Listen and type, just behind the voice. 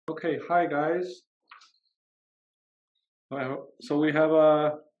Okay, hi guys. So we have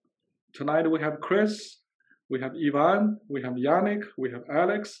tonight we have Chris, we have Ivan, we have Yannick, we have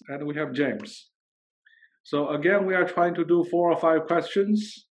Alex, and we have James. So again, we are trying to do 4 or 5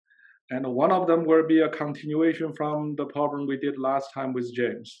 questions, and one of them will be a continuation from the problem we did last time with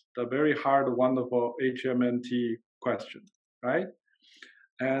James, the very hard, wonderful HMNT question, right?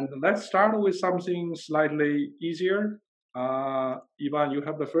 And let's start with something slightly easier. Ivan, you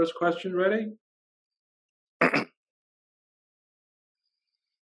have the first question ready?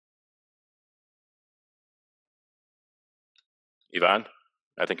 Ivan,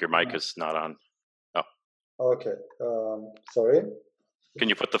 I think your mic is not on. Oh. Okay. Sorry. Can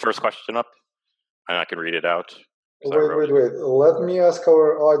you put the first question up? And I can read it out. Wait. Let me ask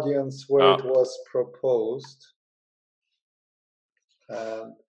our audience where it was proposed.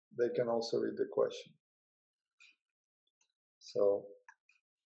 And they can also read the question. So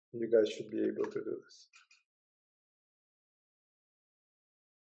you guys should be able to do this.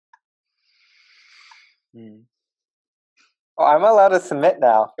 Oh, I'm allowed to submit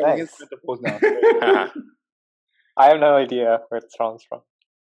now. Thanks. I have no idea where it comes from.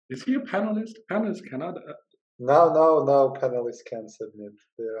 Is he a panelist? Panelists cannot. Now panelists can submit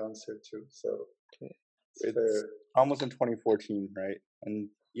their answer too. So it's almost in 2014, right? And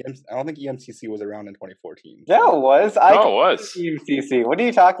I don't think EMCC was around in 2014. Yeah, it was. It was. EMCC. What are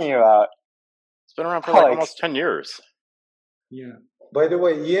you talking about? It's been around for like almost 10 years. Yeah. By the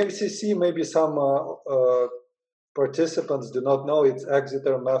way, EMCC, maybe some participants do not know, it's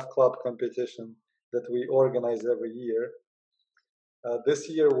Exeter Math Club competition that we organize every year. This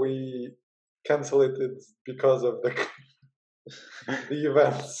year we canceled it because of the the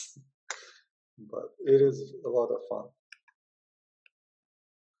events, but it is a lot of fun.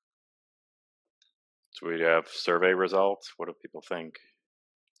 So we have survey results. What do people think?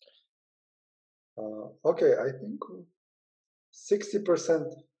 Okay, I think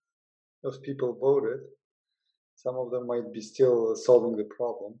 60% of people voted. Some of them might be still solving the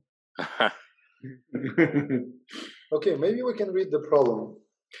problem. Okay, maybe we can read the problem.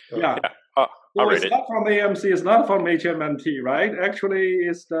 Yeah. I'll read it. It's not from AMC, it's not from HMNT, right? Actually,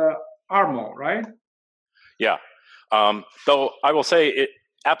 it's the ARMO, right? Yeah. Though I will say it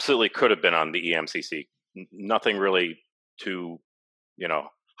absolutely could have been on the EMCC. Nothing really too,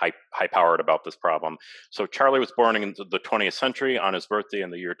 high-powered about this problem. So Charlie was born in the 20th century on his birthday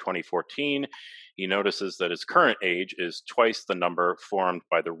in the year 2014. He notices that his current age is twice the number formed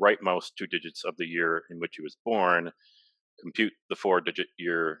by the rightmost 2 digits of the year in which he was born. Compute the 4-digit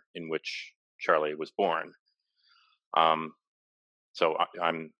year in which Charlie was born. So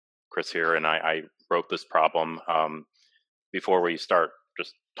I'm Chris here, and I wrote this problem. Before we start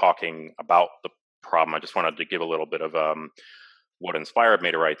just talking about the problem, I just wanted to give a little bit of what inspired me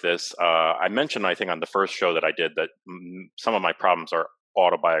to write this. I mentioned, I think, on the first show that I did that some of my problems are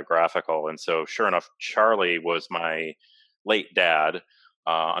autobiographical. And so sure enough, Charlie was my late dad.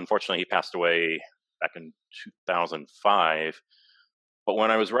 Unfortunately, he passed away back in 2005. But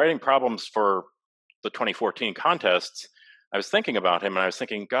when I was writing problems for the 2014 contests, I was thinking about him and I was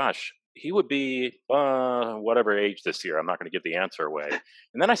thinking, gosh, he would be whatever age this year. I'm not going to give the answer away.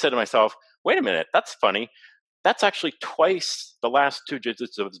 And then I said to myself, wait a minute, that's funny. That's actually twice the last 2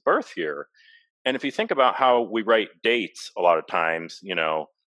 digits of his birth year. And if you think about how we write dates a lot of times,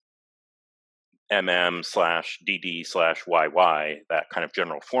 MM/DD/YY, that kind of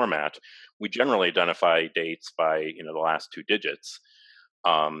general format, we generally identify dates by, the last 2 digits.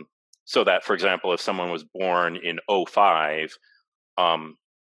 So that, for example, if someone was born in 05,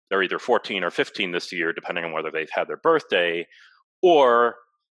 they're either 14 or 15 this year, depending on whether they've had their birthday, or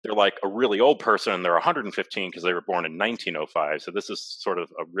they're like a really old person and they're 115 because they were born in 1905. So this is sort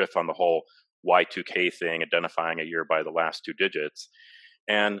of a riff on the whole Y2K thing, identifying a year by the last 2 digits.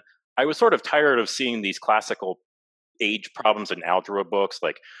 And I was sort of tired of seeing these classical age problems in algebra books,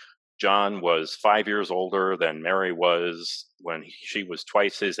 like John was 5 years older than Mary was when she was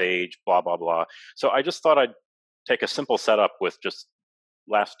twice his age, blah, blah, blah. So I just thought I'd take a simple setup with just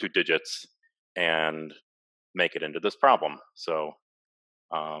last 2 digits and make it into this problem. So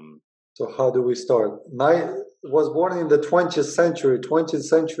how do we start? Was born in the 20th century. 20th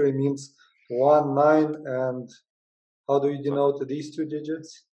century means 1, 9, and how do you denote these 2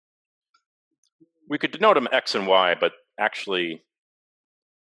 digits? We could denote them X and Y, but actually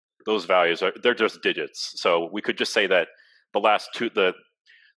those values they're just digits. So we could just say that the last 2, the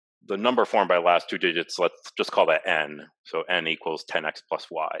number formed by the last 2 digits, let's just call that N. So N equals 10X plus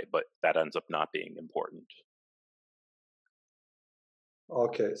Y, but that ends up not being important.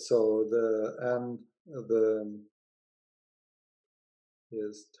 Okay, so the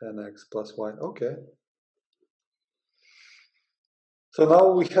is 10x plus y. Okay. So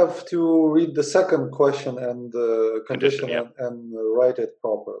now we have to read the second question and the condition Yep. and write it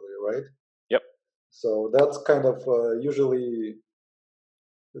properly, right? Yep. So that's kind of usually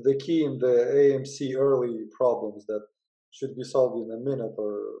the key in the AMC early problems that should be solved in a minute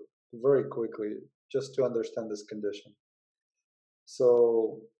or very quickly, just to understand this condition.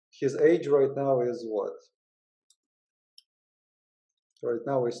 So his age right now is what? Right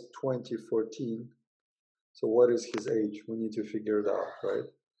now is 2014. So what is his age? We need to figure it out, right?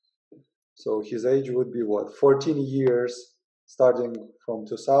 So his age would be what? 14 years starting from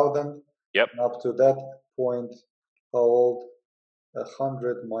 2000. Yep. And up to that point, how old?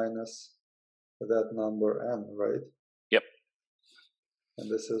 100 minus that number n, right? Yep.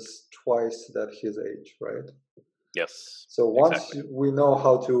 And this is twice that his age, right? Yes. So once exactly. we know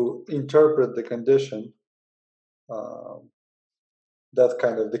how to interpret the condition, that's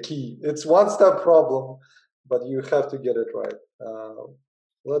kind of the key. It's one-step problem, but you have to get it right.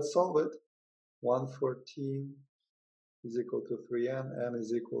 Let's solve it. 114 is equal to 3n. N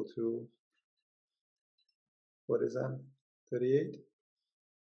is equal to, what is n? 38?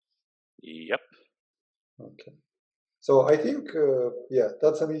 Yep. Okay. So I think, yeah,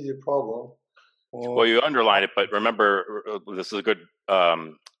 that's an easy problem. Well, you underline it, but remember, this is a good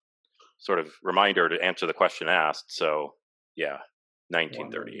sort of reminder to answer the question asked. So, yeah,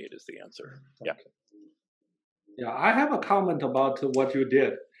 1938 is the answer. Yeah. Okay. Yeah, I have a comment about what you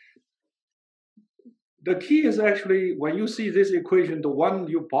did. The key is actually when you see this equation, the one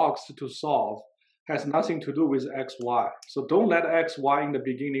you boxed to solve has nothing to do with xy. So don't let xy in the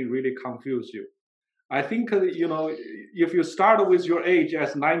beginning really confuse you. I think, if you start with your age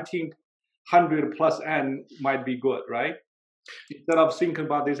as 1900 plus n might be good, right? Instead of thinking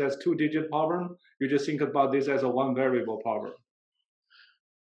about this as two-digit problem, you just think about this as a one variable problem.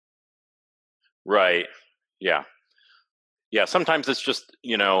 Right. Yeah. Yeah. Sometimes it's just,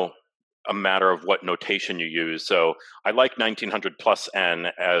 a matter of what notation you use. So I like 1900 plus n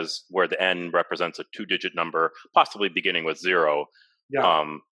as where the n represents a two-digit number, possibly beginning with 0. Yeah.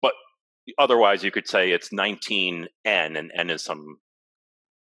 But otherwise, you could say it's 19n, and n is some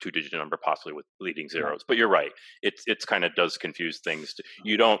two-digit number, possibly with leading zeros. But you're right; it's kind of does confuse things.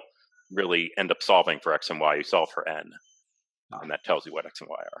 You don't really end up solving for x and y; you solve for n, and that tells you what x and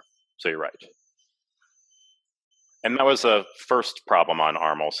y are. So you're right. And that was a first problem on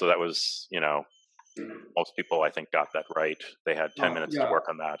ARML, so that was, most people I think got that right. They had 10 minutes to work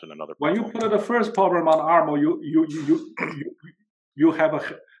on that, and another problem. When you put the first problem on ARML, you have a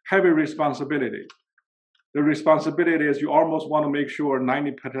heavy responsibility. The responsibility is you almost want to make sure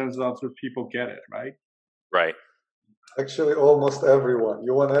 90% of the people get it, right? Right. Actually, almost everyone.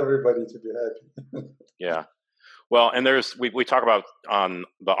 You want everybody to be happy. Yeah. Well, and we talk about on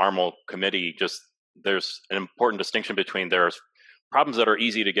the ARML committee, just there's an important distinction between there's problems that are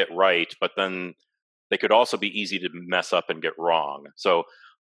easy to get right, but then they could also be easy to mess up and get wrong. So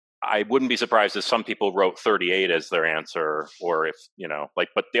I wouldn't be surprised if some people wrote 38 as their answer, or if,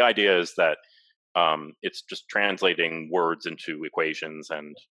 but the idea is that it's just translating words into equations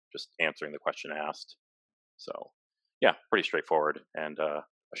and just answering the question asked. So yeah, pretty straightforward. And a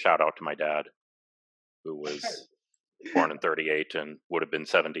shout out to my dad, who was born in 38 and would have been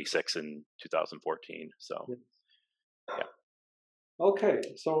 76 in 2014. So yeah. Okay,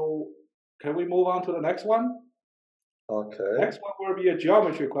 so can we move on to the next one? Okay. Next one will be a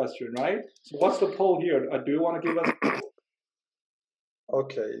geometry question, right? So what's the poll here? Do you want to give us a poll?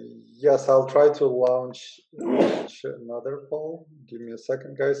 Okay, yes, I'll try to launch another poll. Give me a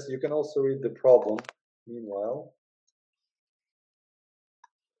second, guys. You can also read the problem meanwhile.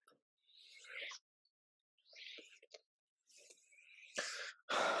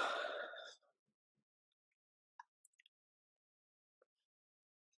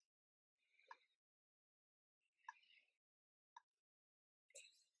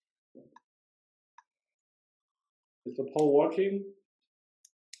 Is the poll working?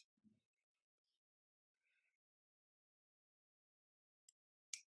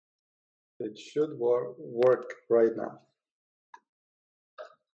 It should work right now.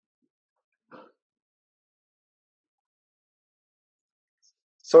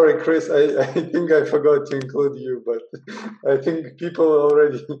 Sorry, Chris, I think I forgot to include you, but I think people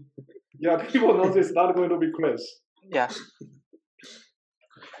already... Yeah, people know it's not going to be Chris. Yeah.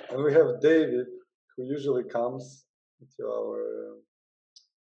 And we have David, who usually comes to our...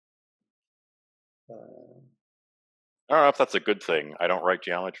 I don't know if that's a good thing. I don't write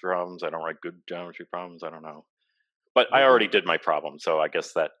geometry problems. I don't write good geometry problems. I don't know. But I already did my problem, so I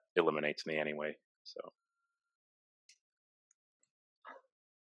guess that eliminates me anyway. So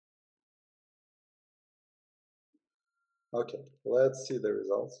Okay, let's see the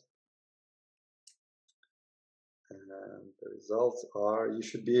results. And the results are, you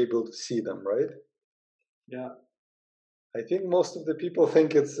should be able to see them, right? Yeah. I think most of the people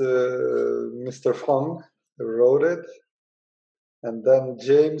think it's Mr. Fong who wrote it. And then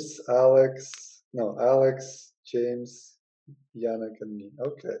James, Alex, James, Yannick, and me.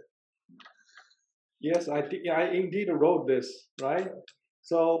 Okay. Yes, I indeed wrote this, right?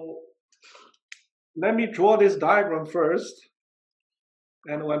 So let me draw this diagram first.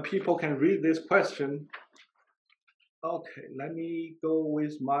 And when people can read this question, okay, let me go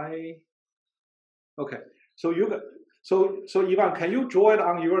with my, okay. So Ivan, can you draw it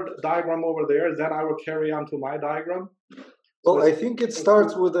on your diagram over there? Then I will carry on to my diagram. Well, I think it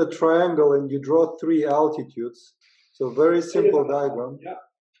starts with a triangle and you draw 3 altitudes. So very simple diagram. Yeah.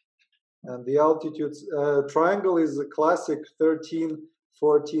 And the altitudes, triangle is a classic 13,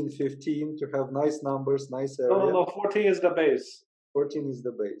 14, 15 to have nice numbers, nice area. No, 14 is the base. 14 is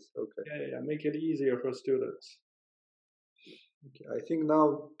the base, okay. Yeah, make it easier for students. Okay, I think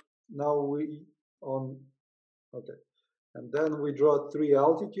now we okay. And then we draw 3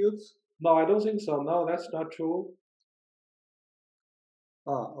 altitudes. No, I don't think so. No, that's not true.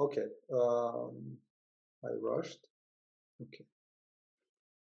 Okay. I rushed. Okay.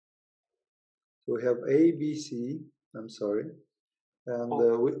 So we have A, B, C. I'm sorry. And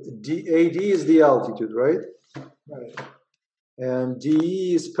AD is the altitude, right? Right. And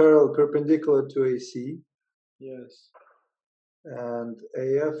DE is perpendicular to AC. Yes. And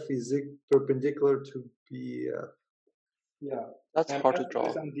AF is perpendicular to BF. Yeah. That's and hard F to draw.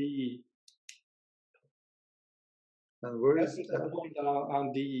 Is on DE. And where F is is the F? point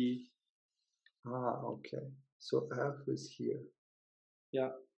on DE. Okay. So F is here. Yeah.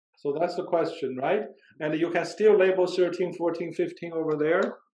 So that's the question, right? And you can still label 13, 14, 15 over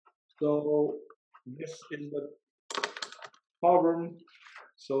there. So this is the problem,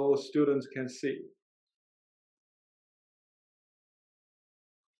 so students can see.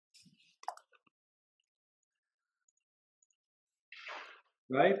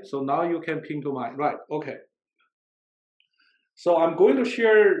 Right? So now you can ping to mind. Right, okay. So I'm going to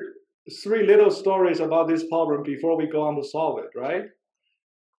share 3 little stories about this problem before we go on to solve it, right?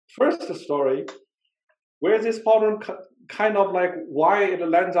 First story, where this problem kind of like why it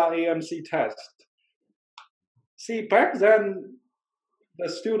lands on AMC test. See, back then, the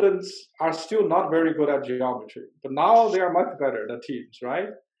students are still not very good at geometry, but now they are much better, the teams, right?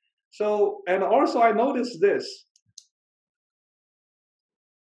 So, and also I noticed this.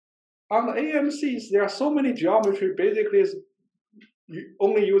 On the AMCs, there are so many geometry, basically is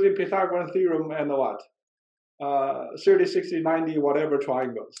only using Pythagorean theorem and what? 30, 60, 90, whatever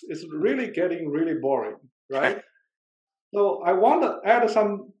triangles. It's really getting really boring, right? So I want to add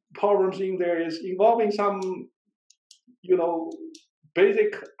some problems in there is involving some,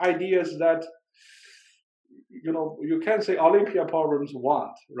 basic ideas that, you can say Olympia problems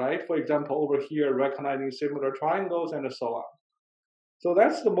want, right? For example, over here, recognizing similar triangles and so on. So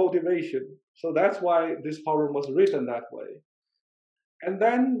that's the motivation. So that's why this problem was written that way. And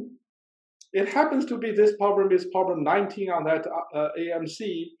then it happens to be this problem is problem 19 on that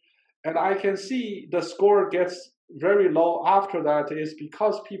AMC, and I can see the score gets very low after that is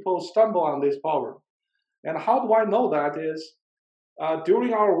because people stumble on this problem. And how do I know that is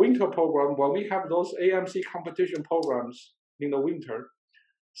during our winter program, when we have those AMC competition programs in the winter,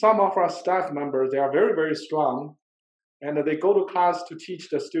 some of our staff members, they are very, very strong, and they go to class to teach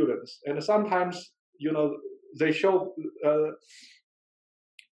the students. And sometimes, they show,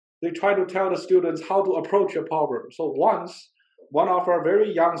 they try to tell the students how to approach a problem. So once, one of our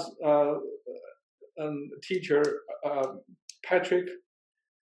very young teacher, Patrick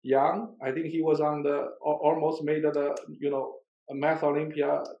Young, I think he was on almost made the, a math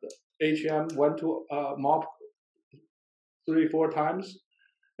Olympia, HM, went to MOP 3-4 times.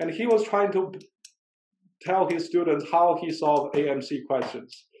 And he was trying to tell his students how he solved AMC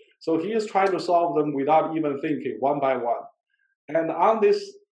questions. So he is trying to solve them without even thinking, one by one. And on this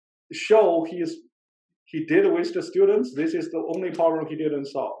show he did with the students, this is the only problem he didn't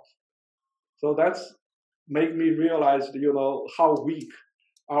solve. So that's made me realize, how weak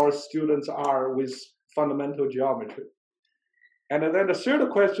our students are with fundamental geometry. And then the third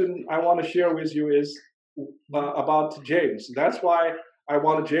question I want to share with you is about James. That's why I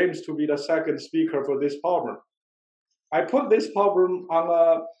want James to be the second speaker for this problem. I put this problem on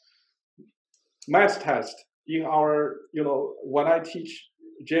a math test in our, when I teach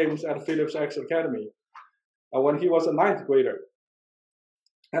James at Phillips X Academy, when he was a 9th grader.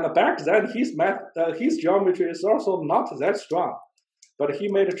 And back then, his geometry is also not that strong, but he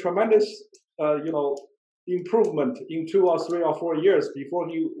made a tremendous, improvement in 2 or 3 or 4 years before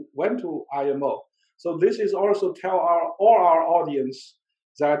he went to IMO. So this is also tell all our audience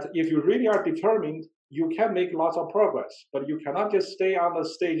that if you really are determined, you can make lots of progress, but you cannot just stay on the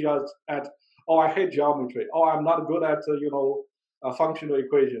stage at oh, I hate geometry, or I'm not good at functional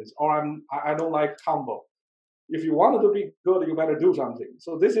equations, or I don't like combo. If you wanted to be good, you better do something.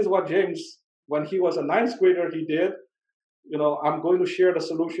 So this is what James, when he was a ninth grader, he did. I'm going to share the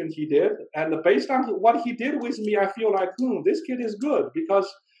solution he did. And based on what he did with me, I feel like, this kid is good because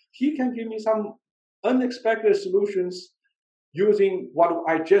he can give me some unexpected solutions using what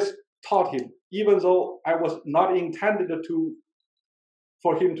I just taught him, even though I was not intended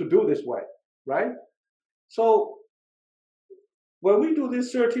for him to do this way, right? So when we do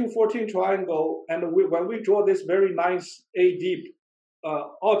this 13-14 triangle, and when we draw this very nice A deep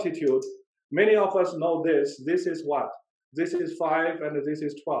altitude, many of us know this. This is what? This is 5 and this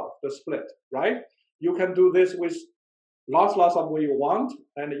is 12, the split, right? You can do this with lots of way you want.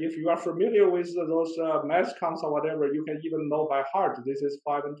 And if you are familiar with those math counts or whatever, you can even know by heart, this is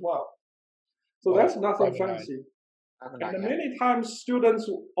 5 and 12. So that's nothing fancy. And many times students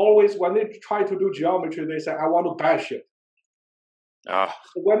always, when they try to do geometry, they say, I want to bash it.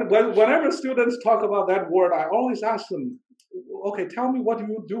 Whenever students talk about that word, I always ask them, okay, tell me what do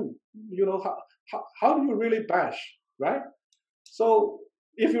you do? How do you really bash, right? So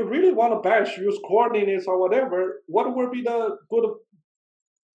if you really want to bash, use coordinates or whatever, what would be the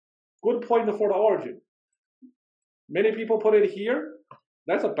good point for the origin? Many people put it here.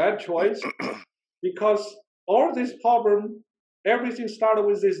 That's a bad choice because all this problem, everything started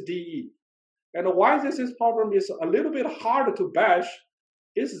with this DE. And why this problem is a little bit harder to bash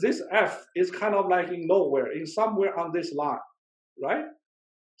is this F is kind of like in nowhere, in somewhere on this line, right?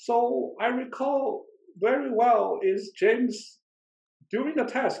 So I recall very well is James, during the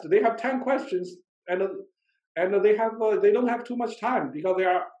test, they have 10 questions and they don't have too much time because there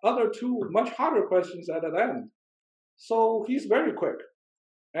are other 2 much harder questions at the end. So he's very quick.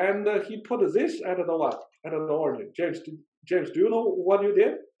 And he put this at the what? At the origin. James, do you know what you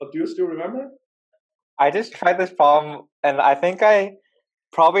did? Or do you still remember? I just tried this problem, and I think I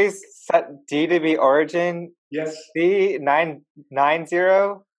probably set D to be origin. Yes. C 990,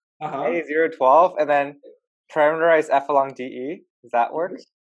 A 012, and then parameterize F along DE. Does that work?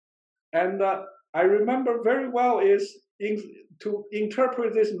 And I remember very well is to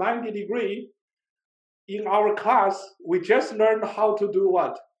interpret this 90-degree. In our class, we just learned how to do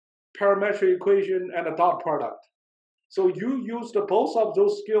what? Parametric equation and a dot product. So you used both of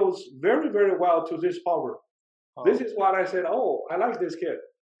those skills very, very well to this problem. Oh. This is what I said, oh, I like this kid.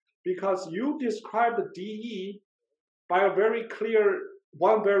 Because you described DE by a very clear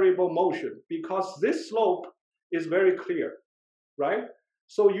one variable motion, because this slope is very clear, right?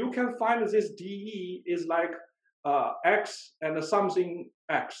 So you can find this DE is like X and something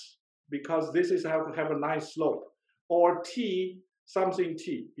X, because this is have a nice slope, or T something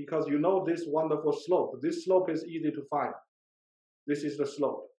T, because you know this wonderful slope. This slope is easy to find. This is the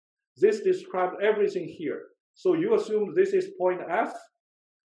slope. This describes everything here. So you assume this is point F,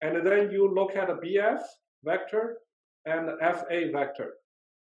 and then you look at a BF vector and FA vector.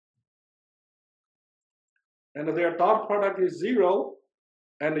 And their dot product is 0,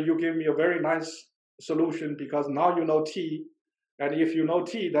 and you give me a very nice solution because now you know T, and if you know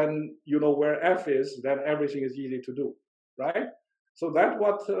T, then you know where F is, then everything is easy to do, right? So that's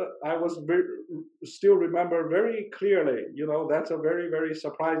what I still remember very clearly. That's a very, very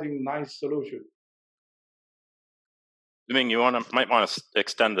surprising, nice solution. Ming, you might want to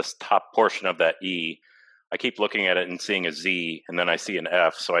extend this top portion of that E. I keep looking at it and seeing a Z, and then I see an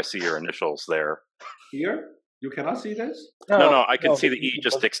F, so I see your initials there. Here? You cannot see this? No, I can see the E.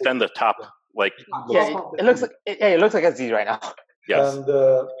 Just extend the top, like. Yeah, it looks like a Z right now. Yes. And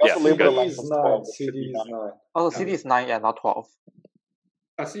yes, CD is 9. CD is 9. Oh, CD is 9, yeah, not 12.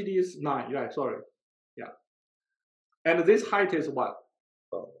 CD is 9, yeah, sorry. Yeah. And this height is what?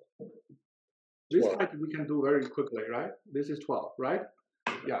 12. This height we can do very quickly, right? This is 12, right?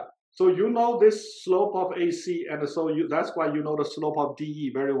 Yeah. So you know this slope of AC, and so that's why you know the slope of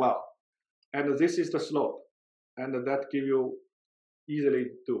DE very well. And this is the slope. And that give you easily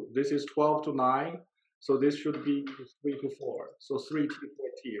do. This is 12 to 9. So this should be 3 to 4. So 3T,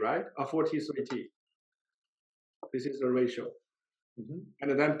 4T, right? 4T, 3T. This is the ratio.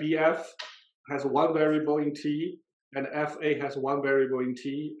 And then BF has one variable in T, and FA has one variable in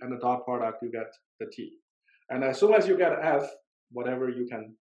T, and the dot product, you get the T. And as soon as you get F, whatever you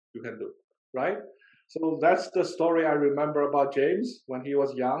can do, right? So that's the story I remember about James when he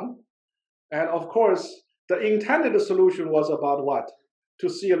was young. And of course, the intended solution was about what? To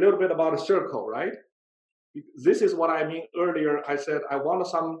see a little bit about a circle, right? This is what I mean earlier. I said I want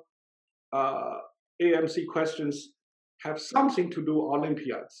some AMC questions have something to do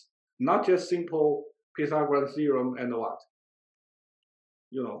Olympiads, not just simple Pythagorean theorem and what,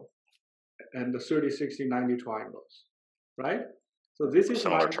 and the 30, 60, 90 triangles, right? So this is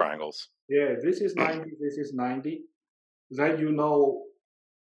similar 90. triangles. Yeah, this is 90, this is 90. Then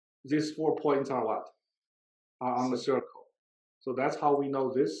these 4 points are what? Are on the circle. So that's how we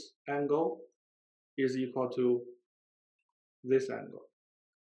know this angle is equal to this angle.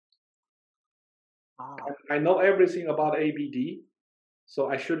 I know everything about ABD, so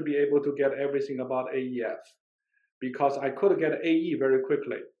I should be able to get everything about AEF. Because I could get AE very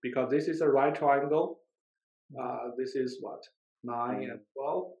quickly, because this is a right triangle. This is what? 9 and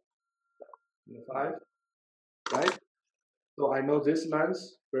 12 and 5, right? So I know this length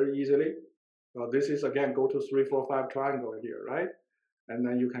very easily. This is, again, go to 3, 4, 5 triangle here, right? And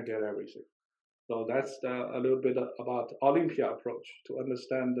then you can get everything. So that's a little bit about Olympia approach to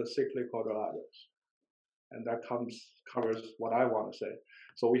understand the cyclic quadrilaterals. And that covers what I want to say.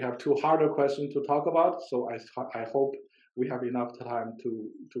 So we have 2 harder questions to talk about. So I hope we have enough time to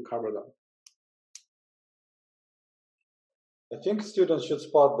cover them. I think students should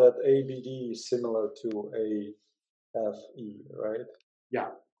spot that ABD is similar to AFE, right? Yeah.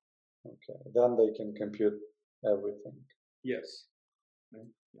 Okay, then they can compute everything. Yes.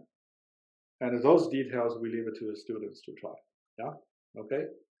 Yeah. And those details we leave it to the students to try. Yeah. Okay.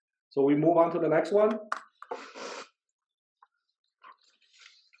 So we move on to the next one.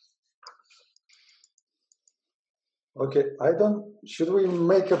 Okay, should we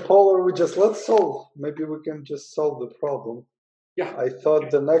make a poll or let's solve? Maybe we can just solve the problem. Yeah. I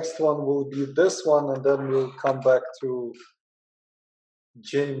thought the next one will be this one, and then we'll come back to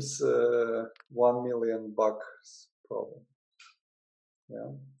James' $1 million problem.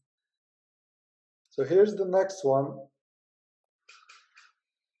 Yeah. So here's the next one.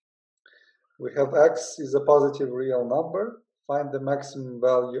 We have x is a positive real number. Find the maximum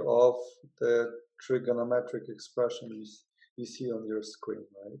value of the trigonometric expression you see on your screen,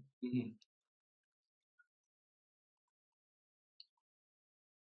 right? Mm-hmm.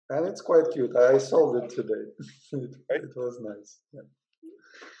 And it's quite cute. I solved it today. It was nice. Yeah.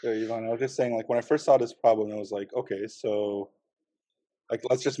 Yeah, Ivan, I was just saying, like, when I first saw this problem, I was like, okay, so, like,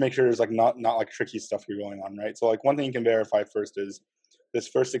 let's just make sure there's, like, not like tricky stuff here going on, right? So, like, one thing you can verify first is this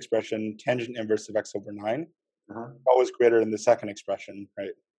first expression, tangent inverse of x over 9, always greater than the second expression,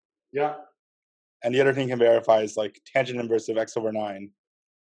 right? Yeah. And the other thing you can verify is, like, tangent inverse of x over 9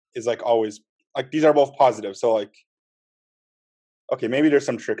 is, like, always, like, these are both positive. So, like, okay, maybe there's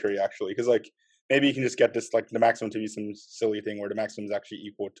some trickery, actually, because, like, maybe you can just get this, like, the maximum to be some silly thing where the maximum is actually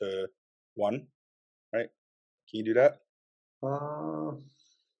equal to 1, right? Can you do that?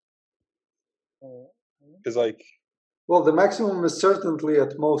 Because, like... Well, the maximum is certainly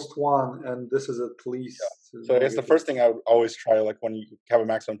at most 1, and this is at least... Yeah. So I guess the first thing I would always try, like, when you have a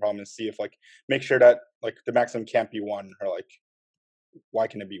maximum problem is see if, like, make sure that, like, the maximum can't be 1, or, like, why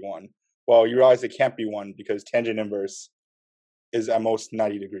can it be 1? Well, you realize it can't be 1 because tangent inverse is at most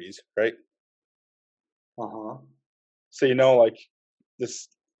 90 degrees, right? So you know, like,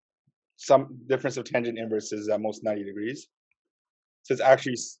 some difference of tangent inverse is at most 90 degrees. So it's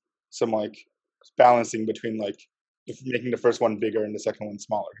actually some, like, balancing between, like, making the first one bigger and the second one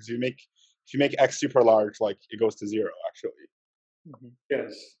smaller. Because if you make x super large, like, it goes to 0, actually.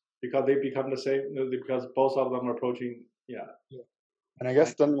 Yes, because they become the same, because both of them are approaching, yeah. And I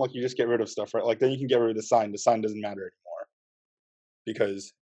guess then, like, you just get rid of stuff, right? Like, then you can get rid of the sign. The sign doesn't matter anymore.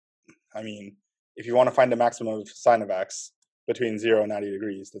 Because, I mean, if you want to find the maximum of sine of x between 0 and 90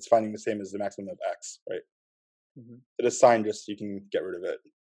 degrees, that's finding the same as the maximum of x, right? So the sign, you can get rid of it.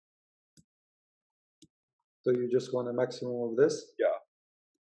 So you just want a maximum of this? Yeah.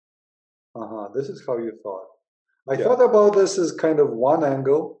 This is how you thought. I thought about this as kind of one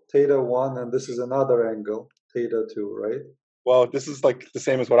angle, theta 1, and this is another angle, theta 2, right? Well, this is, like, the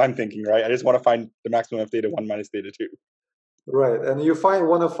same as what I'm thinking, right? I just want to find the maximum of theta 1 minus theta 2. Right, and you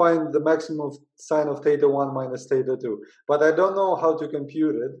want to find the maximum of sine of theta 1 minus theta 2. But I don't know how to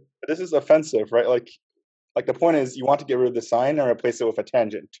compute it. But this is offensive, right? Like the point is, you want to get rid of the sine and replace it with a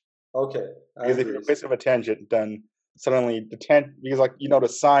tangent. Okay. Because if you replace it with a tangent, then suddenly because, like, you know, the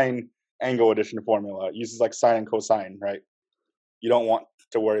sine angle addition formula uses, like, sine and cosine, right? You don't want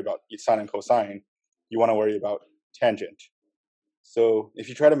to worry about sine and cosine. You want to worry about tangent. So if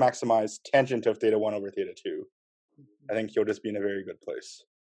you try to maximize tangent of theta 1 over theta 2, I think you'll just be in a very good place.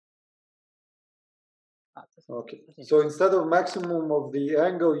 Okay. So instead of maximum of the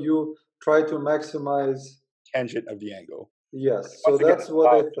angle, you try to maximize tangent of the angle. Yes. So that's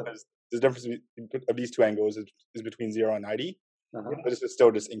what I thought. the difference of these two angles is between 0 and 90, Uh-huh. but this is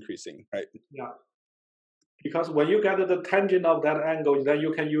still just increasing, right? Yeah. Because when you get the tangent of that angle, then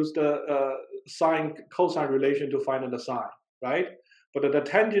you can use the sine cosine relation to find the sine, right? But the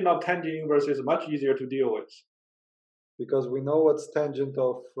tangent of tangent inverse is much easier to deal with. Because we know what's tangent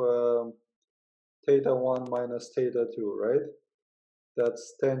of theta 1 minus theta 2, right?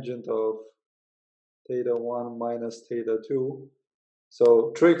 That's tangent of theta 1 minus theta 2.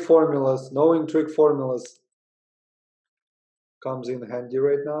 So trig formulas, knowing trig formulas comes in handy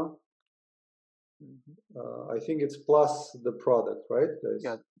right now. I think it's plus the product, right, guys?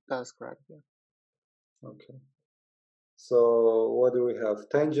 Yeah, that's correct. Yeah. Okay. So what do we have?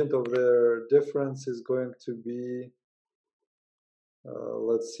 Tangent of their difference is going to be,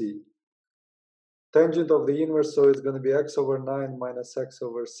 let's see. Tangent of the inverse, so it's going to be x over 9 minus x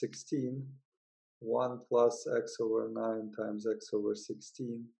over 16. 1 plus x over 9 times x over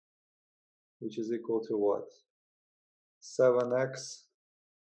 16, which is equal to what? 7x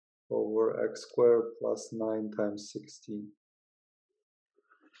over x squared plus 9 times 16.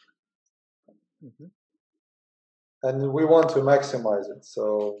 Mm-hmm. And we want to maximize it,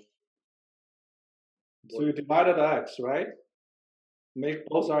 so you divided x, right? Make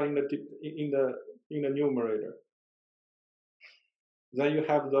both are in the numerator. Then you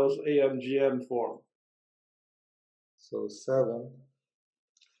have those AMGM form. So 7,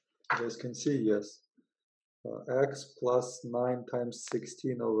 you guys can see, yes. X plus 9 times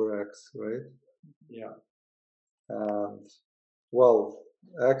 16 over x, right? Yeah. And, well,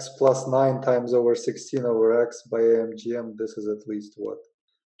 x plus 9 times over 16 over x by AMGM, this is at least what?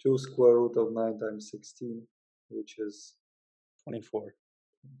 2 square root of 9 times 16, which is 24.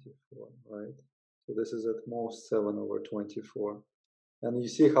 24, right? So this is at most 7 over 24. And you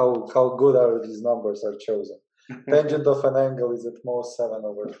see how good are these numbers are chosen. Tangent of an angle is at most 7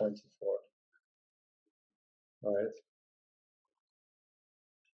 over 24.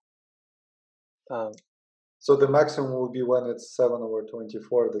 Right? So the maximum will be when it's 7 over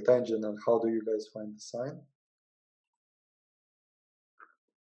 24, the tangent, and how do you guys find the sine?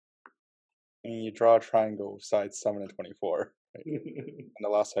 And you draw a triangle with sides 7 and 24, right? And the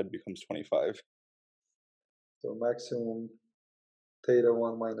last side becomes 25. So maximum theta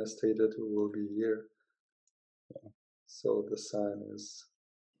 1 minus theta 2 will be here. So the sine is,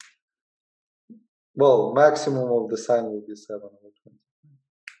 well, maximum of the sine will be 7 over 25.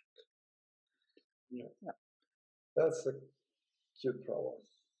 Yeah. That's a cute problem.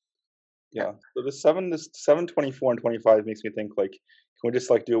 Yeah. So the 7, 24, and 25 makes me think, like, can we just,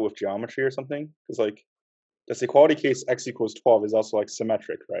 like, do it with geometry or something? Because, like, this equality case x equals 12 is also, like,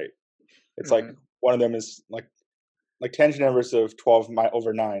 symmetric, right? It's like one of them is, like tangent inverse of 12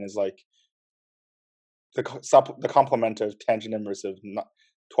 over 9 is, like, the complement of tangent inverse of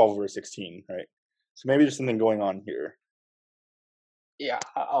 12 over 16, right? So maybe there's something going on here. Yeah.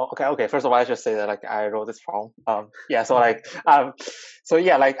 Okay. First of all, I should say that like I wrote this problem. Yeah. So like so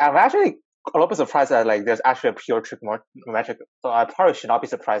yeah, like I'm actually a little bit surprised that like there's actually a pure trigonometric. So I probably should not be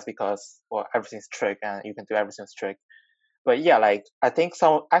surprised because well everything's trig and you can do everything with trig. But yeah, like I think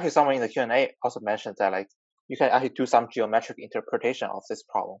someone in the Q&A also mentioned that like you can actually do some geometric interpretation of this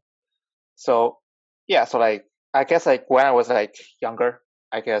problem. So yeah, so like I guess like when I was like younger,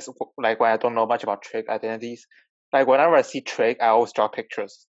 I guess like when I don't know much about trig identities, like whenever I see trig, I always draw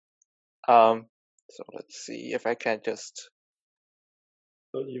pictures. So let's see if I can just.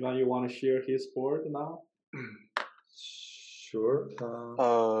 So Ivan, you want to share his board now? Sure.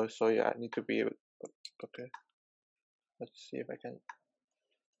 So yeah, I need to be okay. Let's see if I can.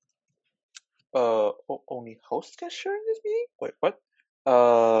 Only host can share in this meeting. Wait, what?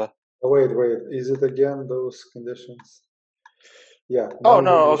 Wait. Is it again those conditions? Yeah. Oh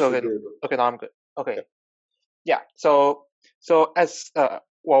no. Okay. Okay, now I'm good. Okay. Yeah. So as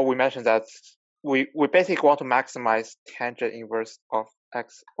well, we mentioned that we basically want to maximize tangent inverse of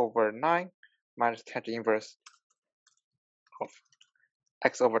x over 9 minus tangent inverse of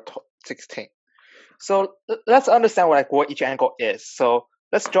x over 16. So let's understand what each angle is. So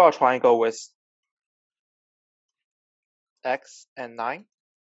let's draw a triangle with x and 9.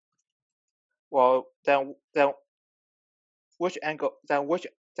 Well, then which angle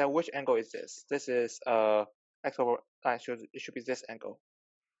is this? This is x over 9. It should be this angle.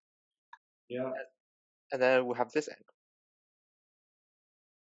 Yeah. And then we have this angle.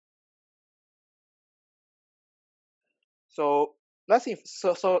 So let's see.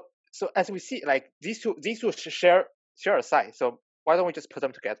 So as we see, like these two share a side. So why don't we just put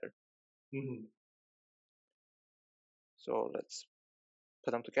them together? Mm-hmm. So let's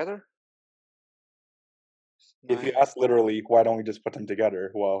put them together. If you ask literally, why don't we just put them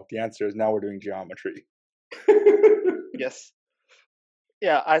together? Well, the answer is now we're doing geometry. Yes.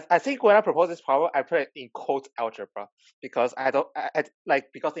 Yeah, I think when I propose this problem, I put it in quote algebra because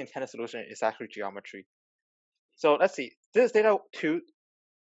because the intended solution is actually geometry. So let's see. This is data 2.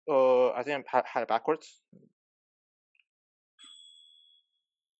 I think I had it backwards.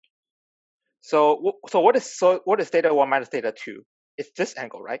 So what is theta 1 minus theta 2? It's this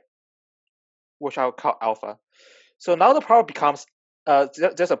angle, right? Which I'll call alpha. So now the problem becomes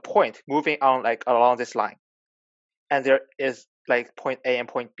there's a point moving on like along this line, and there is like point A and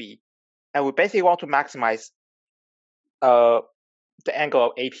point B, and we basically want to maximize the angle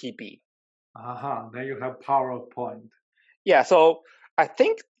of APB. Then you have power of point. Yeah. So I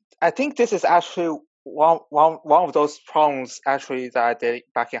think this is actually one of those problems actually that I did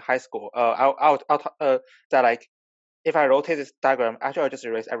back in high school. That like if I rotate this diagram, actually I'll just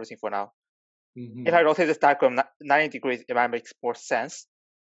erase everything for now. Mm-hmm. If I rotate this diagram 90 degrees, it might make more sense.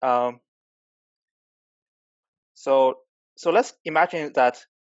 So let's imagine that.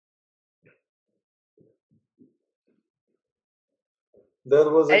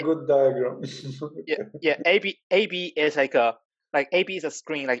 That was a good diagram. Yeah. AB is like AB is a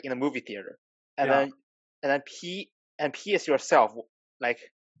screen like in a movie theater, and then P is yourself like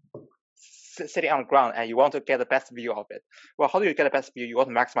sitting on the ground, and you want to get the best view of it. Well, how do you get the best view? You want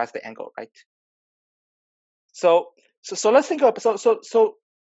to maximize the angle, right? So let's think about so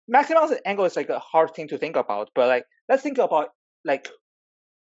maximizing the angle is like a hard thing to think about, but like let's think about like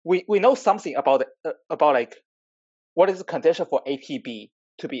we know something about like what is the condition for APB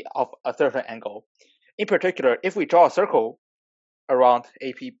to be of a certain angle. In particular, if we draw a circle around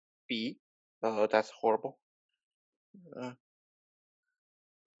APB, that's horrible.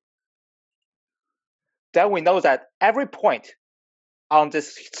 Then we know that every point on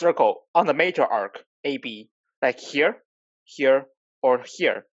this circle, on the major arc AB, like here, or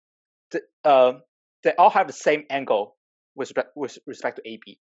here, they all have the same angle with respect to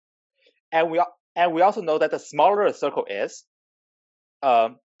AB. And we also know that the smaller the circle is,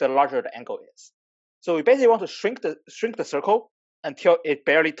 the larger the angle is. So we basically want to shrink the circle until it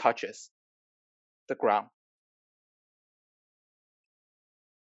barely touches the ground.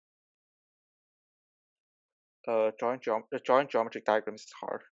 Drawing geometric diagrams is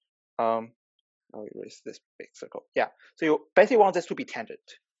hard. I'll erase this big circle. Yeah. So you basically want this to be tangent.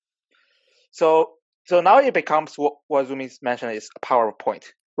 So now it becomes what Zumi mentioned is a power of point.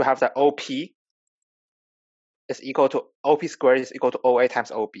 We have that OP is equal to OP squared is equal to OA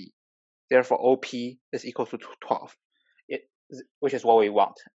times OB. Therefore, OP is equal to 12, which is what we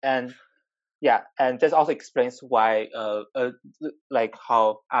want. And yeah, and this also explains why, like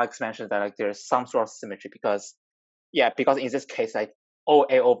how Alex mentioned that like there's some sort of symmetry because in this case like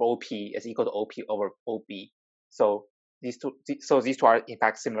OA over OP is equal to OP over OB. So these two are in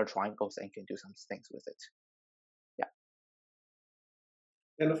fact similar triangles and you can do some things with it. Yeah.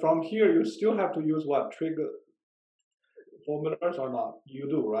 And from here, you still have to use what trig formulas or not? You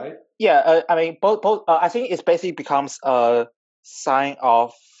do, right? Yeah, I mean both. I think it basically becomes sine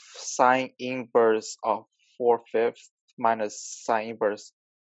inverse of 4/5 minus sine inverse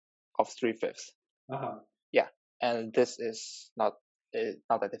of 3/5. Yeah, and this is not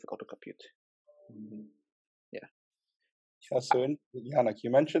that difficult to compute. Mm-hmm. Yeah. So Yannick, you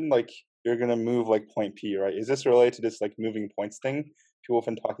mentioned like you're gonna move like point P, right? Is this related to this like moving points thing people have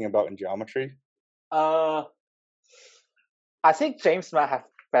been talking about in geometry? I think James might have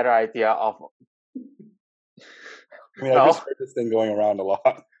better idea of. I mean, I just heard this thing going around a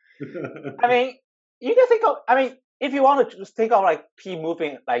lot. I mean, you can think of. I mean, if you want to just think of like P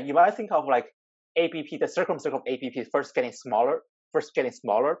moving, like you might think of like APP, the circumcircle of APP first getting smaller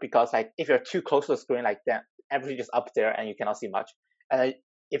because like if you're too close to the screen, like then everything is up there and you cannot see much. And then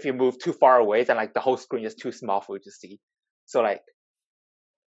if you move too far away, then like the whole screen is too small for you to see. So like,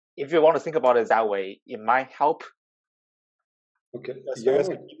 if you want to think about it that way, it might help. Okay. So I guess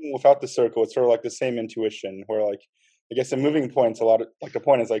like, even without the circle, it's sort of like the same intuition where like, I guess the moving points, a lot of like the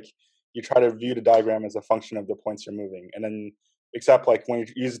point is like you try to view the diagram as a function of the points you're moving. And then except like when you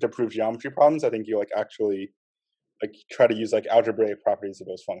use it to prove geometry problems, I think you like actually like try to use like algebraic properties of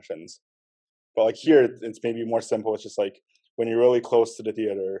those functions. But like here, it's maybe more simple. It's just like when you're really close to the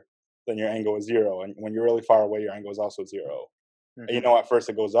theater, then your angle is 0. And when you're really far away, your angle is also 0. Mm-hmm. And you know, at first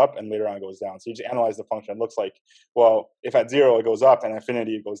it goes up and later on it goes down. So you just analyze the function. It looks like, well, if at 0 it goes up and at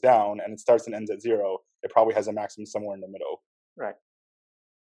infinity it goes down and it starts and ends at 0, it probably has a maximum somewhere in the middle. Right.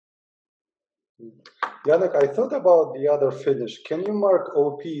 Yannick, I thought about the other finish. Can you mark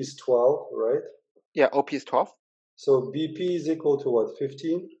OP is 12, right? Yeah, OP is 12. So BP is equal to what,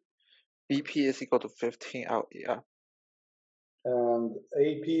 15? BP is equal to 15 out, yeah. And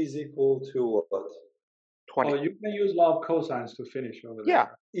AP is equal to what? 20. Oh, you can use law of cosines to finish over there. Yeah.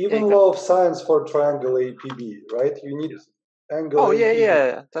 Even Yeah, law of sines for triangle APB, right? You need angle Oh, APB.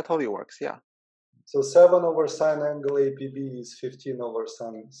 yeah. That totally works, yeah. So 7 over sine angle APB is 15 over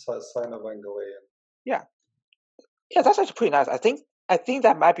sine of angle AN. Yeah, that's actually pretty nice. I think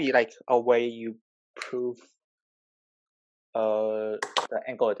that might be like a way you prove the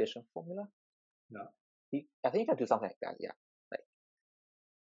angle addition formula. Yeah. I think you can do something like that, yeah.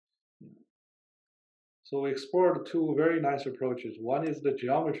 So we explored two very nice approaches. One is the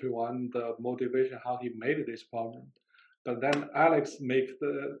geometry one, the motivation, how he made this problem. But then Alex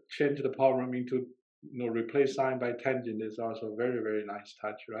change the problem into replace sine by tangent is also a very, very nice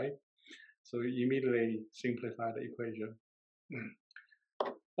touch, right? So you immediately simplify the equation.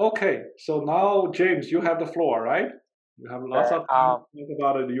 Okay, so now James, you have the floor, right? You have lots of time to think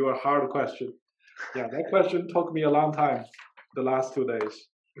about it. Your hard question. Yeah, that question took me a long time, the last 2 days.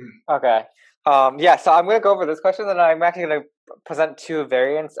 Okay. Yeah, so I'm going to go over this question, and I'm actually going to present two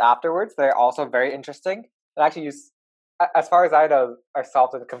variants afterwards. They're also very interesting. And actually, as far as I know, are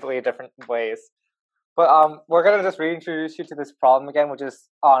solved in completely different ways. But we're going to just reintroduce you to this problem again, which is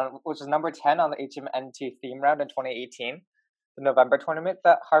number 10 on the HMNT theme round in 2018, the November tournament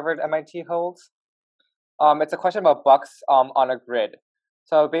that Harvard MIT holds. It's a question about bucks on a grid.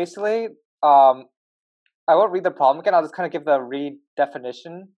 So basically, I won't read the problem again. I'll just kind of give the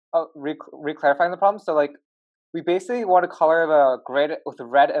redefinition, re-clarifying the problem. So like, we basically want to color the grid with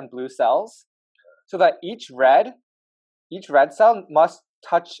red and blue cells, so that each red cell must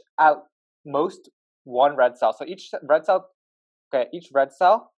touch at most one red cell. So each red cell,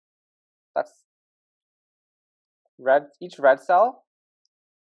 that's red. Each red cell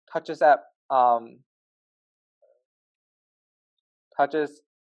touches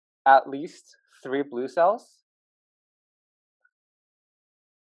at least 3 blue cells.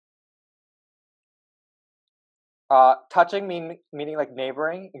 Touching meaning like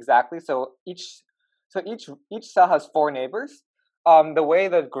neighboring, exactly. So each cell has 4 neighbors. The way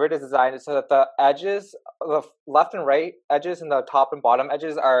the grid is designed is so that the edges, the left and right edges and the top and bottom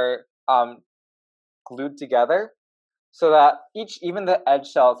edges are glued together, so that even the edge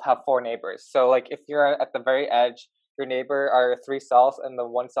cells have 4 neighbors. So like if you're at the very edge, your neighbor are 3 cells and the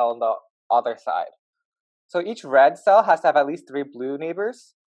 1 cell on the other side. So each red cell has to have at least 3 blue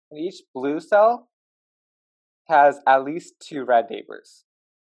neighbors, and each blue cell has at least 2 red neighbors.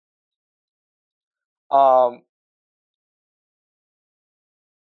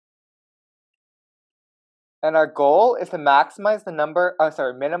 And our goal is to minimize the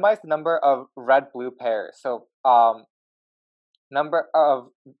number of red-blue pairs. So number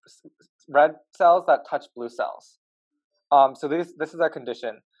of red cells that touch blue cells. So this is our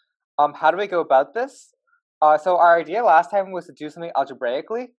condition. How do we go about this? So our idea last time was to do something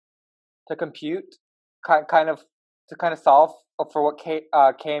algebraically to compute, kind of solve for what K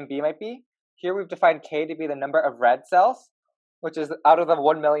and B might be. Here we've defined K to be the number of red cells, which is out of the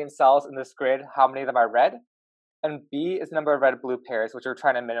 1 million cells in this grid, how many of them are red? And B is the number of red-blue pairs, which we're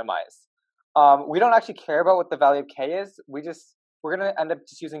trying to minimize. We don't actually care about what the value of K is. We're going to end up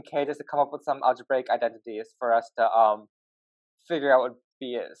just using K just to come up with some algebraic identities for us to figure out what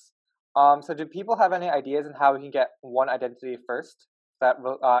B is. So do people have any ideas on how we can get one identity first? That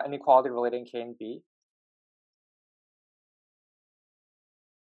inequality relating K and B?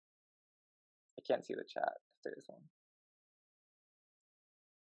 I can't see the chat if there is one.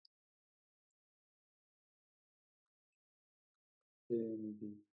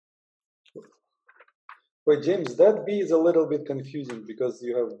 Wait, James, that B is a little bit confusing because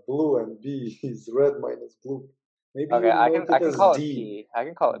you have blue and B is red minus blue. Maybe Okay, you I note can it as call D. it P. I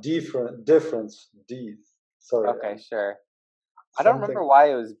can call it Difference D. Sorry. Okay, sure. I don't remember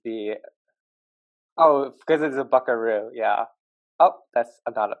why it was B. Oh, because it's a buckaroo. Yeah. Oh, that's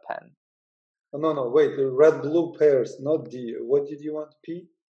not a pen. No, wait. The red-blue pairs, not D. What did you want? P?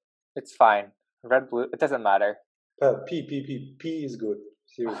 It's fine. Red, blue. It doesn't matter. P is good.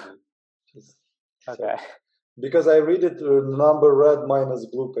 Seriously. Okay. Sorry. Because I read it number red minus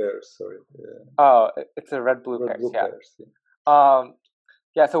blue pairs. Sorry. Yeah. Oh, it's a red blue pairs. Yeah.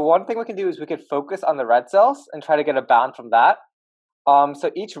 Yeah. So one thing we can do is we could focus on the red cells and try to get a bound from that.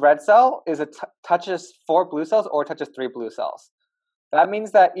 So each red cell touches 4 blue cells or touches 3 blue cells. That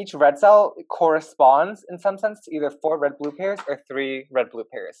means that each red cell corresponds in some sense to either 4 red-blue pairs or 3 red-blue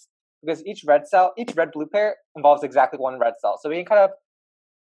pairs. Because each red-blue pair involves exactly 1 red cell. So we can kind of,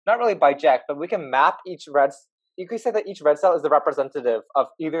 not really biject, but we can map you could say that each red cell is the representative of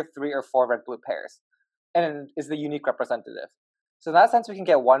either 3 or 4 red-blue pairs, and is the unique representative. So in that sense, we can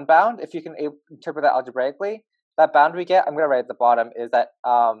get one bound. If you can interpret that algebraically, that bound we get, I'm going to write at the bottom, is that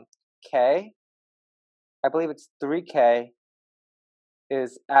k, I believe it's 3k,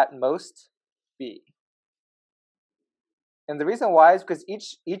 is at most b. And the reason why is because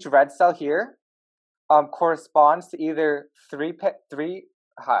each red cell here corresponds to either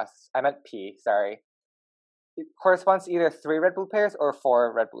I meant p, sorry. It corresponds to either 3 red blue pairs or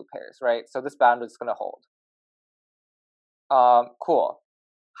 4 red blue pairs, right? So this bound is going to hold. Cool.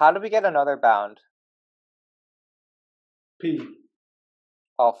 How do we get another bound? P.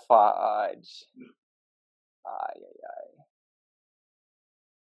 Oh, fudge. Ay, ay, ay.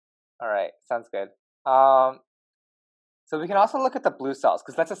 All right, sounds good. So we can also look at the blue cells,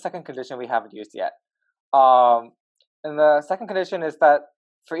 because that's the second condition we haven't used yet. And the second condition is that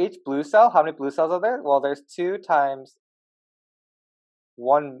for each blue cell, how many blue cells are there? Well, there's 2 times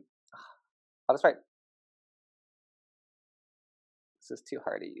 1. Oh, that's right. This is too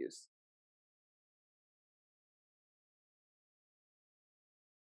hard to use.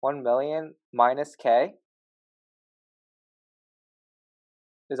 1 million minus k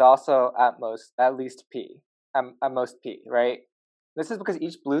is also at least p, at most p, right? This is because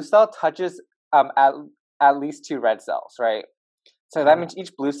each blue cell touches at least 2 red cells, right? So that means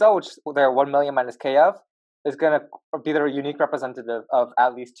each blue cell, which there are 1 million minus k of, is going to be the unique representative of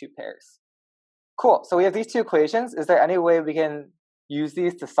at least 2 pairs. Cool. So we have these 2 equations. Is there any way we can use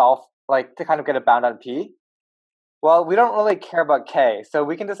these to solve, like, to kind of get a bound on p? Well, we don't really care about k, so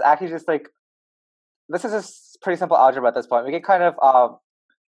we can just actually just like, this is just pretty simple algebra at this point. We can kind of,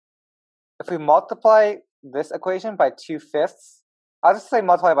 if we multiply this equation by 2/5, I'll just say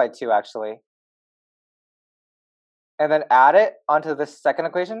multiply by 2 actually, and then add it onto this second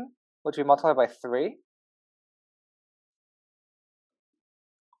equation, which we multiply by 3,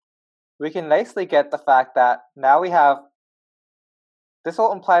 we can nicely get the fact that now we have, this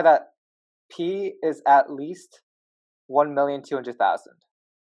will imply that p is at least 1,200,000.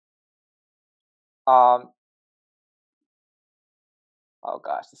 Oh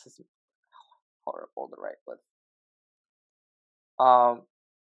gosh, this is horrible to write with.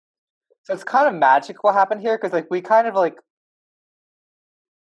 So it's kind of magic what happened here, because like we kind of like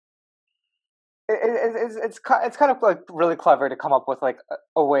it's kind of like really clever to come up with like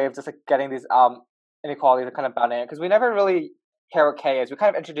a way of just like getting these inequalities and kind of bounding it, because we never really care what k is. We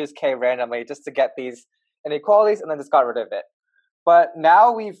kind of introduced k randomly just to get these inequalities and then just got rid of it. But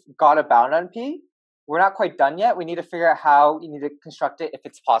now we've got a bound on p. We're not quite done yet. We need to figure out how you need to construct it, if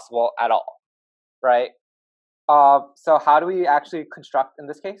it's possible at all, right? So how do we actually construct in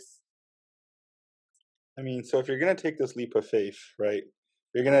this case? I mean, so if you're gonna take this leap of faith, right?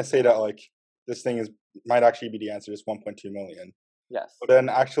 You're gonna say that like this thing might actually be the answer, is 1.2 million. Yes. But then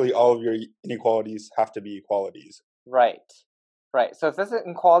actually all of your inequalities have to be equalities. Right. Right. So if this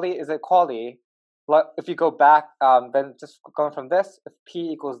inequality is equality, if you go back, then just going from this, if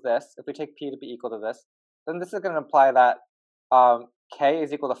p equals this, if we take p to be equal to this, then this is going to imply that k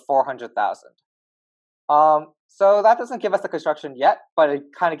is equal to 400,000. So that doesn't give us the construction yet, but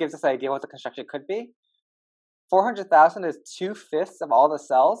it kind of gives us an idea what the construction could be. 400,000 is 2/5 of all the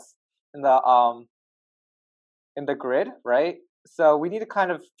cells in the grid, right? So we need to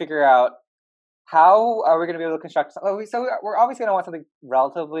kind of figure out how are we going to be able to construct. So we're obviously going to want something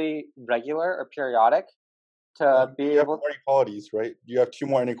relatively regular or periodic to be you have able. more inequalities, right? You have 2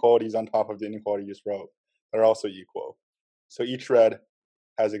 more inequalities on top of the inequality you just wrote that are also equal. So each red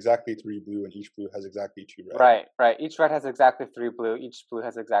has exactly 3 blue, and each blue has exactly 2 red. Right. Each red has exactly 3 blue. Each blue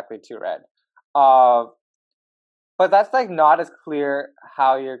has exactly 2 red. But that's like not as clear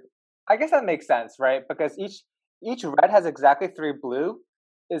how you're. I guess that makes sense, right? Because each red has exactly 3 blue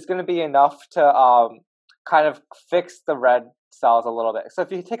is going to be enough to kind of fix the red cells a little bit. So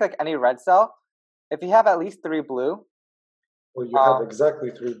if you take like any red cell, if you have at least 3 blue. Well, you have exactly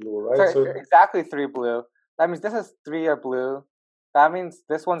 3 blue, right? Sorry, So exactly 3 blue. That means this is 3 are blue. That means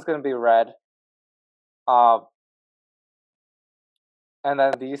this one's going to be red. And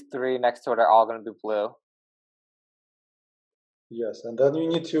then these 3 next to it are all going to be blue. yes, and then you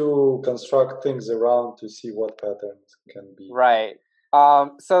need to construct things around to see what patterns can be. Right.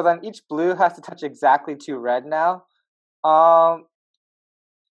 So then each blue has to touch exactly 2 red now. I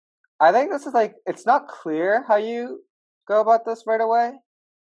think this is like, it's not clear how you go about this right away,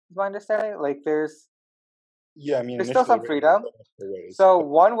 is my understanding. Like there's still some freedom. So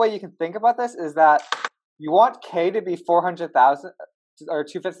one way you can think about this is that you want k to be 400,000 or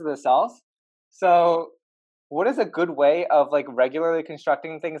 2/5 of the cells. So what is a good way of like regularly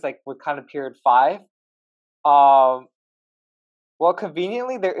constructing things like with kind of period 5? Well,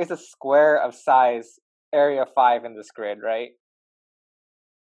 conveniently there is a square of size area 5 in this grid, right?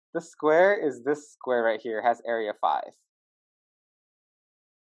 the square is this square right here. It has area 5.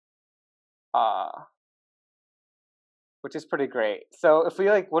 Which is pretty great. So if we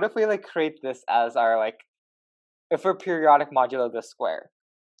what if we create this as our if we're periodic modulo this square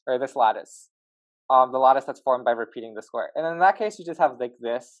or this lattice, the lattice that's formed by repeating the square, and in that case you just have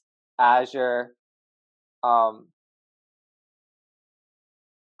this as your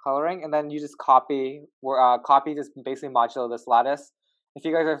coloring, and then you just copy just basically modulo this lattice. If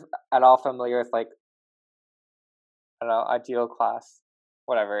you guys are at all familiar with I don't know, ideal class,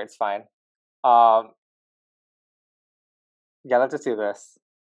 whatever, it's fine. Yeah, let's just do this.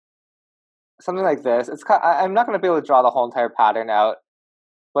 Something like this. I'm not going to be able to draw the whole entire pattern out,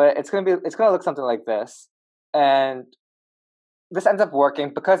 but it's going to look something like this. And this ends up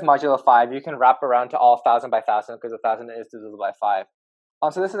working because modulo 5. You can wrap around to all 1,000 by 1,000 because 1,000 is divisible by 5.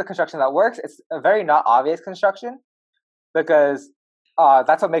 So this is a construction that works. It's a very not obvious construction because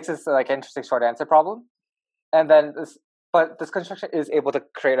that's what makes this an interesting short answer problem. And then this construction is able to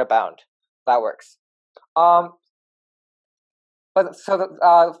create a bound that works. But so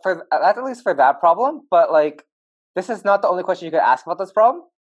for at least for that problem, but this is not the only question you could ask about this problem.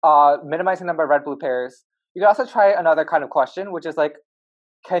 Minimizing the number of red-blue pairs. You can also try another kind of question, which is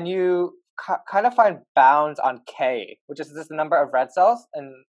can you kind of find bounds on K, which is just the number of red cells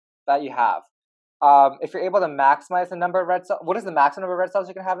that you have. If you're able to maximize the number of red cells, what is the maximum number of red cells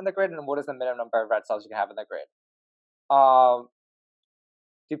you can have in the grid, and what is the minimum number of red cells you can have in the grid?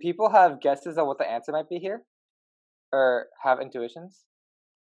 Do people have guesses on what the answer might be here? Or have intuitions?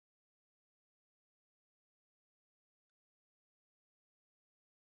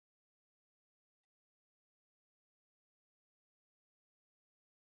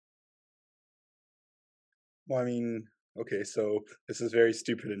 Well, I mean, okay, so this is very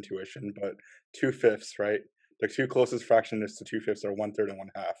stupid intuition, but 2/5, right? The two closest fractions to 2/5 are 1/3 and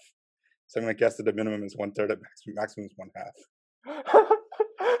 1/2. So I'm gonna guess that the minimum is 1/3, and maximum is 1/2.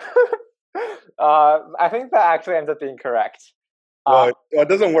 I think that actually ends up being correct. Well, it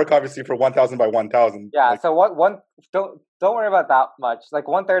doesn't work obviously for 1,000 by 1,000. Yeah, so don't worry about that much.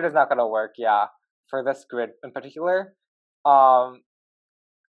 1/3 is not gonna work, yeah, for this grid in particular.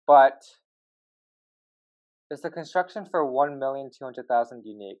 But is the construction for 1,200,000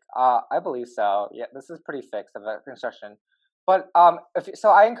 unique? I believe so. Yeah, this is pretty fixed of a construction. But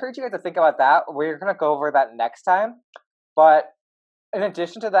so I encourage you guys to think about that. We're gonna go over that next time. But in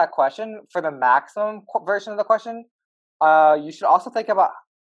addition to that question, for the maximum version of the question, you should also think about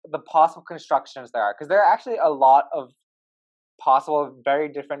the possible constructions there are, because there are actually a lot of possible, very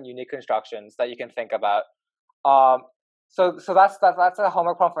different, unique constructions that you can think about. So that's a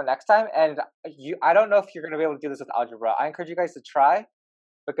homework problem for next time. And I don't know if you're going to be able to do this with algebra. I encourage you guys to try,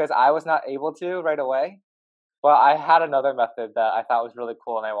 because I was not able to right away. But I had another method that I thought was really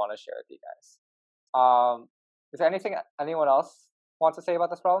cool, and I want to share with you guys. Is there anything anyone else wants to say about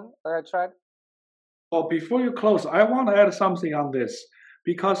this problem or tried? Well, before you close, I want to add something on this,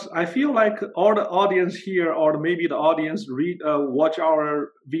 because I feel like all the audience here, or maybe the audience watch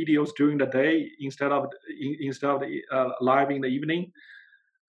our videos during the day instead of live in the evening.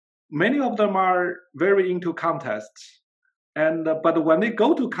 Many of them are very into contests, and but when they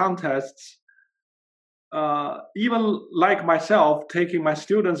go to contests, even like myself, taking my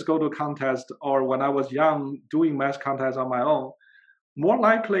students go to contest, or when I was young doing math contests on my own, more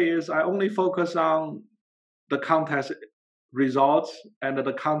likely is I only focus on the contest results and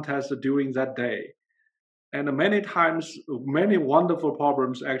the contest during that day. And many times, many wonderful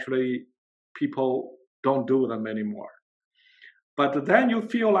problems, actually, people don't do them anymore. But then you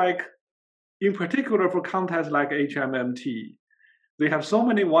feel like, in particular for contests like HMMT, they have so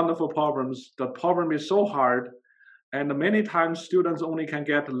many wonderful problems. The problem is so hard, and many times students only can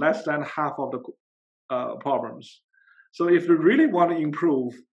get less than half of the problems. So if you really want to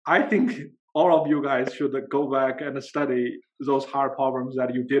improve, I think all of you guys should go back and study those hard problems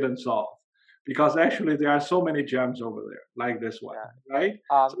that you didn't solve, because actually there are so many gems over there, like this one, right?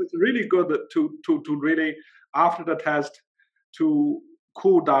 So it's really good to really, after the test, to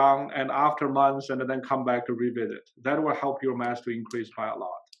cool down, and after months, and then come back to revisit. That will help your math to increase by a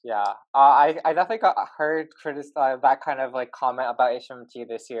lot. Yeah, I definitely heard that kind of comment about HMT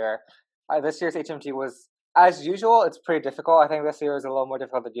this year. This year's HMT was, as usual, it's pretty difficult. I think this year is a little more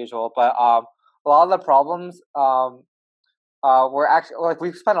difficult than usual, but a lot of the problems were actually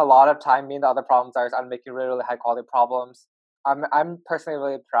we've spent a lot of time, me and the other problem solvers, on making really, really high quality problems. I'm personally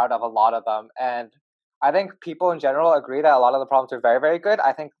really proud of a lot of them, and I think people in general agree that a lot of the problems are very, very good.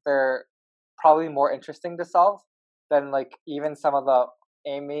 I think they're probably more interesting to solve than even some of the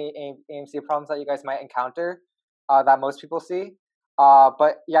AMC problems that you guys might encounter that most people see.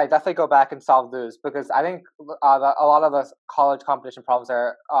 But yeah, definitely go back and solve those because I think a lot of the college competition problems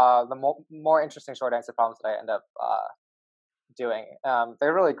are the more interesting short answer problems that I end up doing.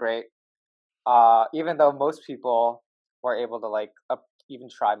 They're really great. Even though most people were able to like even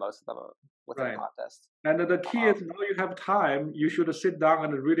try most of them within the Right. contest. And the key is now you have time, you should sit down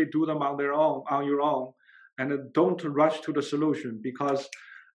and really do them on your own, and don't rush to the solution because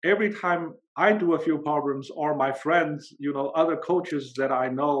every time I do a few problems or my friends, other coaches that I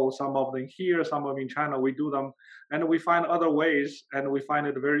know, some of them here, some of them in China, we do them and we find other ways and we find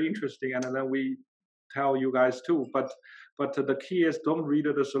it very interesting and then we tell you guys too. But the key is don't read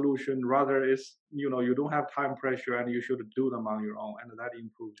the solution. Rather is, you don't have time pressure and you should do them on your own and that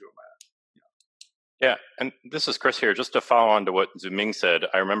improves your math. Yeah, and this is Chris here. Just to follow on to what Zuming said,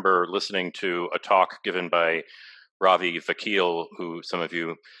 I remember listening to a talk given by Ravi Vakil, who some of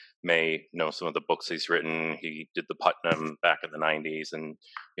you may know some of the books he's written. He did the Putnam back in the 90s, and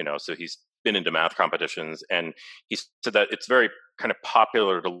so he's been into math competitions. And he said that it's very kind of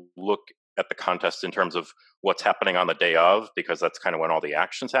popular to look at the contest in terms of what's happening on the day of, because that's kind of when all the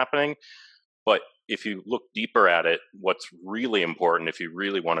action's happening. But if you look deeper at it, what's really important, if you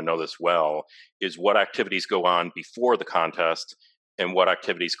really want to know this well, is what activities go on before the contest and what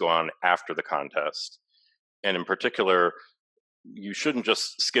activities go on after the contest. And in particular, you shouldn't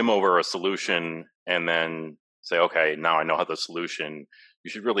just skim over a solution and then say, okay, now I know how the solution.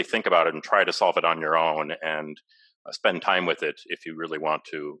 You should really think about it and try to solve it on your own and spend time with it if you really want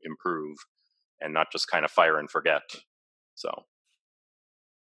to improve and not just kind of fire and forget. So.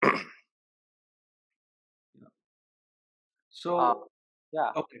 So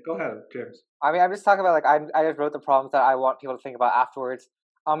yeah. Okay, go ahead, James. I mean, I'm just talking about like I just wrote the problems that I want people to think about afterwards.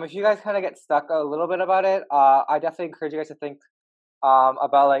 If you guys kind of get stuck a little bit about it, I definitely encourage you guys to think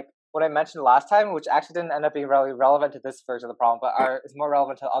about like what I mentioned last time, which actually didn't end up being really relevant to this version of the problem, but is more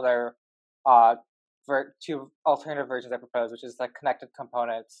relevant to other two alternative versions I proposed, which is like connected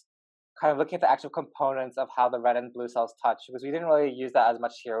components, kind of looking at the actual components of how the red and blue cells touch, because we didn't really use that as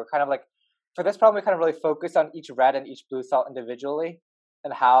much here. We're kind of like, for this problem, we kind of really focused on each red and each blue cell individually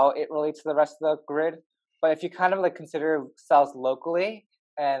and how it relates to the rest of the grid. But if you kind of like consider cells locally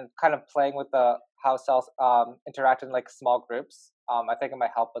and kind of playing with the how cells interact in like small groups, I think it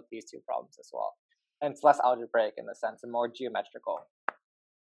might help with these two problems as well. And it's less algebraic in the sense and more geometrical.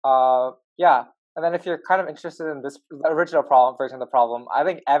 Yeah. And then if you're kind of interested in this the original problem version of the problem, I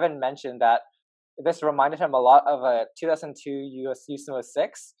think Evan mentioned that this reminded him a lot of a 2002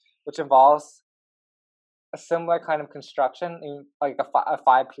 E06, which involves a similar kind of construction, like a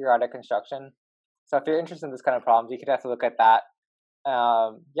 5 periodic construction. So if you're interested in this kind of problems, you could have to look at that.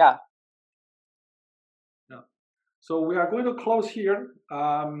 Yeah. So we are going to close here.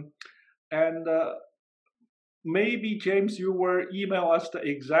 And maybe, James, you will email us the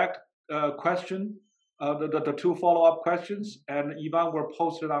exact question, the two follow-up questions, and Ivan will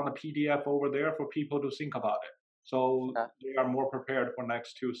post it on the PDF over there for people to think about it. So they are more prepared for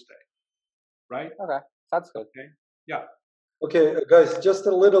next Tuesday. Right? Okay. That's good. Okay. Yeah. Okay, guys, just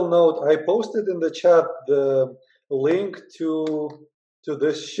a little note. I posted in the chat the link to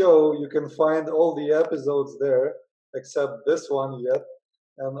this show. You can find all the episodes there, except this one yet,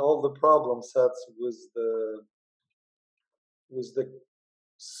 and all the problem sets with the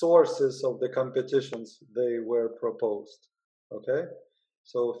sources of the competitions they were proposed. Okay,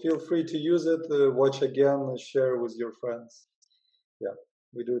 so feel free to use it, watch again, and share with your friends. Yeah,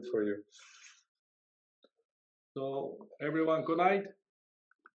 we do it for you. So everyone, good night.